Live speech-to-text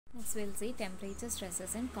Next we'll see temperature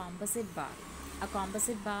stresses in composite bar. A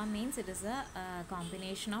composite bar means it is a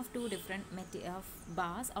combination of two different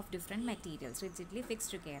bars of different materials rigidly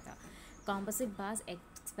fixed together. Composite bars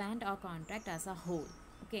expand or contract as a whole.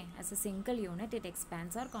 Okay, as a single unit it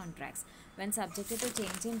expands or contracts. When subjected to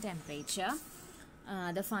change in temperature,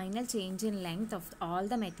 the final change in length of all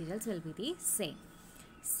the materials will be the same.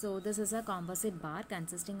 So this is a composite bar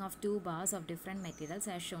consisting of two bars of different materials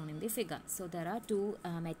as shown in the figure. So there are two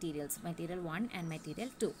materials, material 1 and material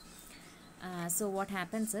 2. So what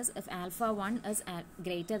happens is, if alpha 1 is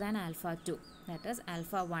greater than alpha 2, that is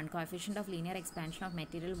alpha 1, coefficient of linear expansion of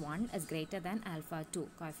material 1 is greater than alpha 2,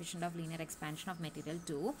 coefficient of linear expansion of material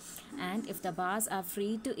 2, and if the bars are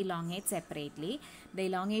free to elongate separately, the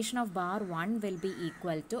elongation of bar 1 will be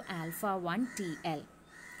equal to alpha 1 TL,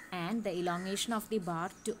 and the elongation of the bar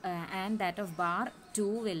 2 and that of bar 2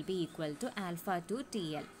 will be equal to alpha 2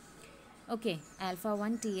 TL. Okay, alpha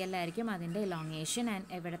 1 TL ആയിരിക്കും അതിൻ്റെ elongation, and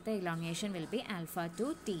ഇവിടുത്തെ elongation will be alpha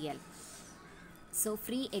 2 TL. So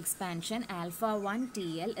free expansion alpha 1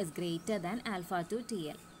 TL is greater than alpha 2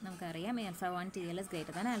 TL. നമുക്കറിയാം alpha 1 TL is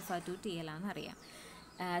greater than alpha 2 TL ആണെന്നറിയാം.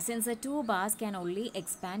 Since the two bars can only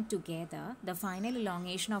expand together, the final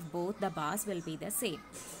elongation of both the bars will be the same.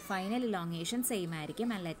 Final elongation same ആയിരിക്കും,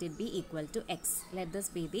 and let it be equal to x. Let this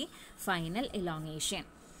be the final elongation.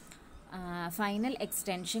 Final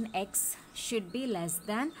extension x should be less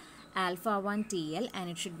than alpha 1 TL and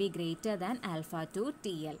it should be greater than alpha 2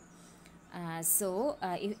 TL.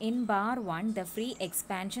 In bar 1, the free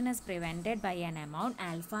expansion is prevented by an amount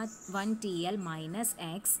alpha 1 TL minus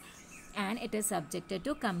x, and it is subjected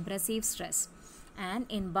to compressive stress. And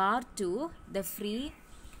in bar 2, the free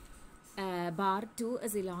bar 2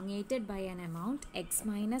 is elongated by an amount x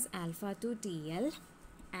minus alpha 2 TL,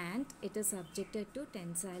 and it is subjected to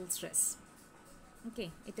tensile stress. Okay,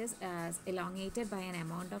 it is elongated by an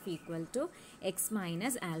amount of equal to x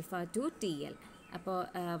minus alpha 2 TL. അപ്പോൾ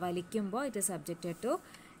വലിക്കുമ്പോൾ it is subjected to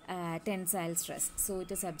tensile stress. So it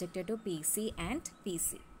is subjected to PC and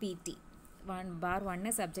PT. Bar 1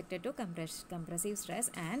 is subjected to compressive stress,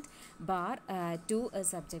 and bar 2 is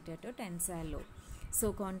subjected to tensile load. So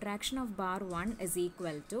contraction of bar 1 is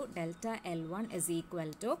equal to delta L1 is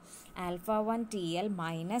equal to alpha 1 TL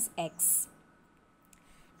minus x,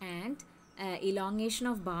 and elongation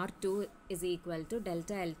of bar 2 is equal to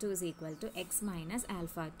delta L2 is equal to x minus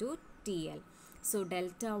alpha 2 TL. So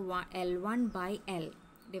delta L1 by L,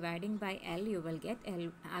 dividing by L, you will get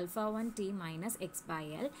alpha 1 T minus x by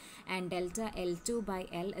L, and delta L2 by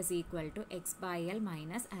L is equal to x by L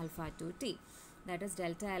minus alpha 2 T. That is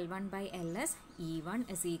delta L1 by L is E1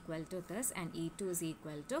 is equal to this, and E2 is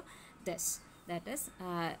equal to this. That is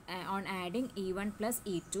on adding E1 plus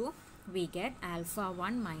E2, we get alpha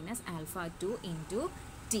 1 minus alpha 2 into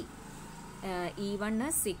T. E1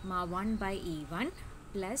 is sigma 1 by E1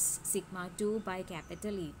 plus sigma 2 by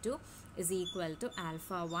capital E2 is equal to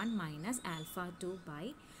alpha 1 minus alpha 2 by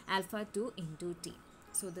alpha 2 into T.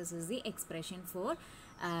 So this is the expression for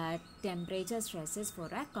temperature stresses for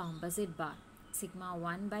a composite bar. Sigma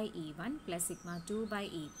 1 by E1 plus sigma 2 by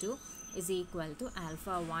E2 is equal to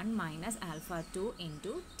alpha 1 minus alpha 2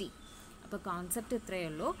 into T. അപ്പോൾ concept ഇത്രയേ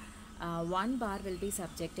ഉള്ളൂ. One bar will be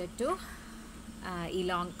subjected to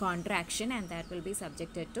contraction, and that will be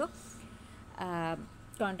subjected to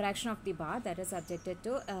contraction of the bar, that is subjected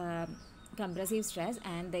to compressive stress,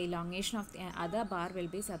 and the elongation of the other bar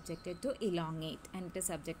will be subjected to elongate, and it is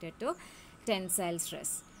subjected to tensile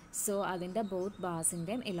stress. So അതിൻ്റെ both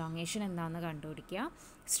ബാർസിൻ്റെയും elongation എന്താണെന്ന് കണ്ടുപിടിക്കുക,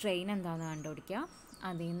 strain എന്താണെന്ന് കണ്ടുപിടിക്കുക,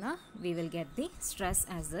 അതിൽ നിന്ന് we will get the stress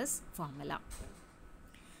as this formula.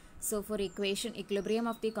 So for equilibrium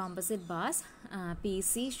of the composite bars,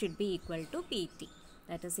 PC should be equal to PT.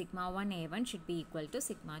 That is sigma 1 A1 should be equal to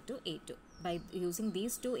sigma 2 A2. By using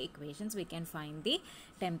these two equations, we can find the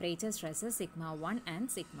temperature stresses sigma 1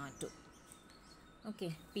 and sigma 2.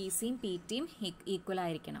 Okay, PC യും PT യും equal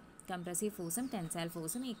ആയിരിക്കണം. Compressive force and tensile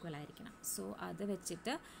force equal ആയിരിക്കണം. So അത്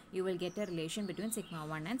വെച്ചിട്ട് you will get a relation between sigma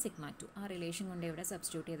 1 and sigma 2. ആ relation കൊണ്ട് ഇവിടെ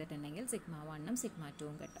substitute ചെയ്തിട്ടുണ്ടെങ്കിൽ sigma 1 ഉം sigma 2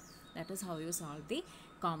 ഉം കിട്ടും. That is how you solve the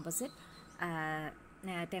composite,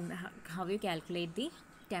 how you calculate the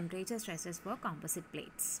temperature stresses for composite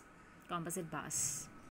plates, composite bars.